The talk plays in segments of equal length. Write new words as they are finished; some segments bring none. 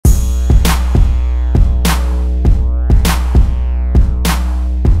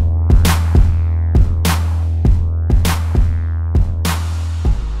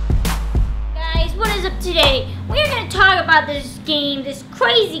game, this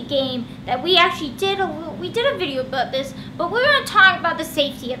crazy game that we actually did a video about this, but we're going to talk about the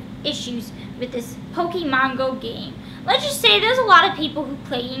safety issues with this POKEMONGO game. Let's just say there's a lot of people who been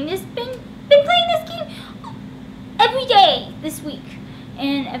playing this game every day this week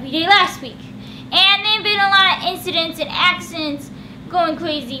and every day last week. And there have been a lot of incidents and accidents going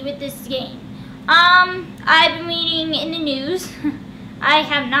crazy with this game. I've been reading in the news. I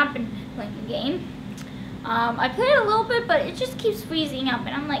have not been playing the game. I played a little bit, but it just keeps freezing up, and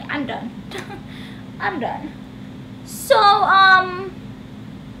I'm like, I'm done. I'm done. So,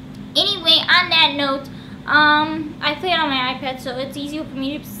 anyway, on that note, I play it on my iPad, so it's easier for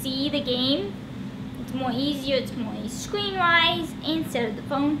me to see the game. It's more easier, it's more screen-wise instead of the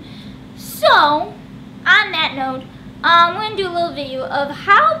phone. So, on that note, I'm going to do a little video of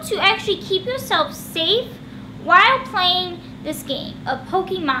how to actually keep yourself safe while playing this game of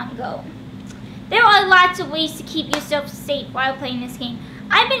POKEMONGO. There are lots of ways to keep yourself safe while playing this game.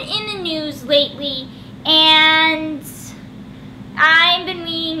 I've been in the news lately, and I've been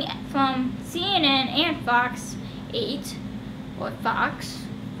reading from CNN and Fox 8, or Fox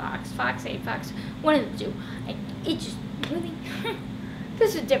 8, Fox, one of the two. It just really,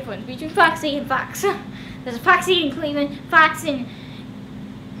 there's a difference between Fox 8 and Fox. There's a Fox 8 in Cleveland, Fox in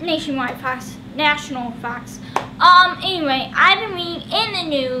nationwide, Fox, national Fox. Anyway, I've been reading in the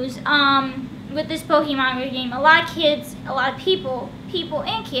news, with this POKEMONGO game, a lot of kids, a lot of people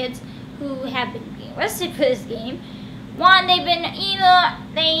and kids who have been being arrested for this game. One, they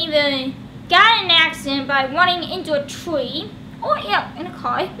either got in an accident by running into a tree, or in a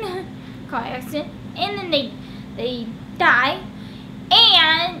car, car accident, and then they die.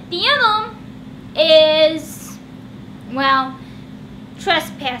 And the other is, well,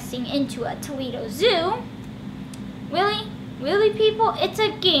 trespassing into a Toledo Zoo. Really, people? It's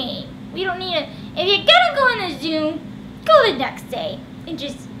a game. We don't need if you're gonna go in the zoo, go the next day and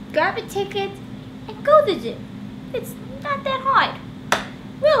just grab a ticket and go to the zoo. It's not that hard.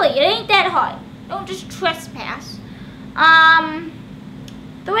 Really, it ain't that hard. Don't just trespass.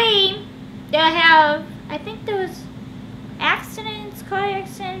 The way they have, I think there was accidents, car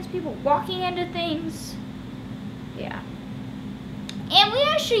accidents, people walking into things. Yeah. And we're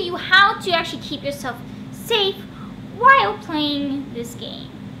gonna show you how to actually keep yourself safe while playing this game.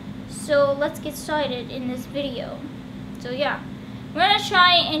 So let's get started in this video. So yeah, we're going to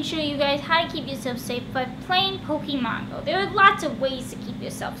try and show you guys how to keep yourself safe by playing POKEMONGO. There are lots of ways to keep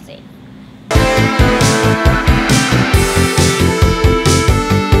yourself safe.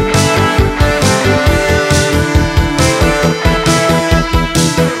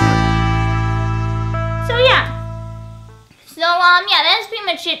 So yeah, that's pretty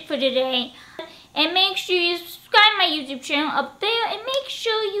much it for today. And make sure you subscribe to my YouTube channel up there, and make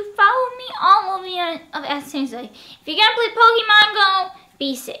sure you follow me all over the things. Like, if you're gonna play POKEMONGO,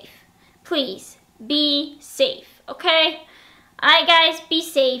 be safe. Please, be safe, okay? Alright guys, be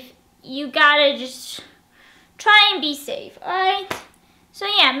safe. You gotta just try and be safe, alright? So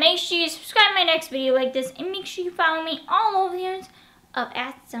yeah, make sure you subscribe to my next video like this, and make sure you follow me all over the years of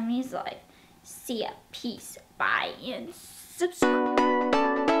 @Summy'sLife. See ya, peace, bye, and subscribe.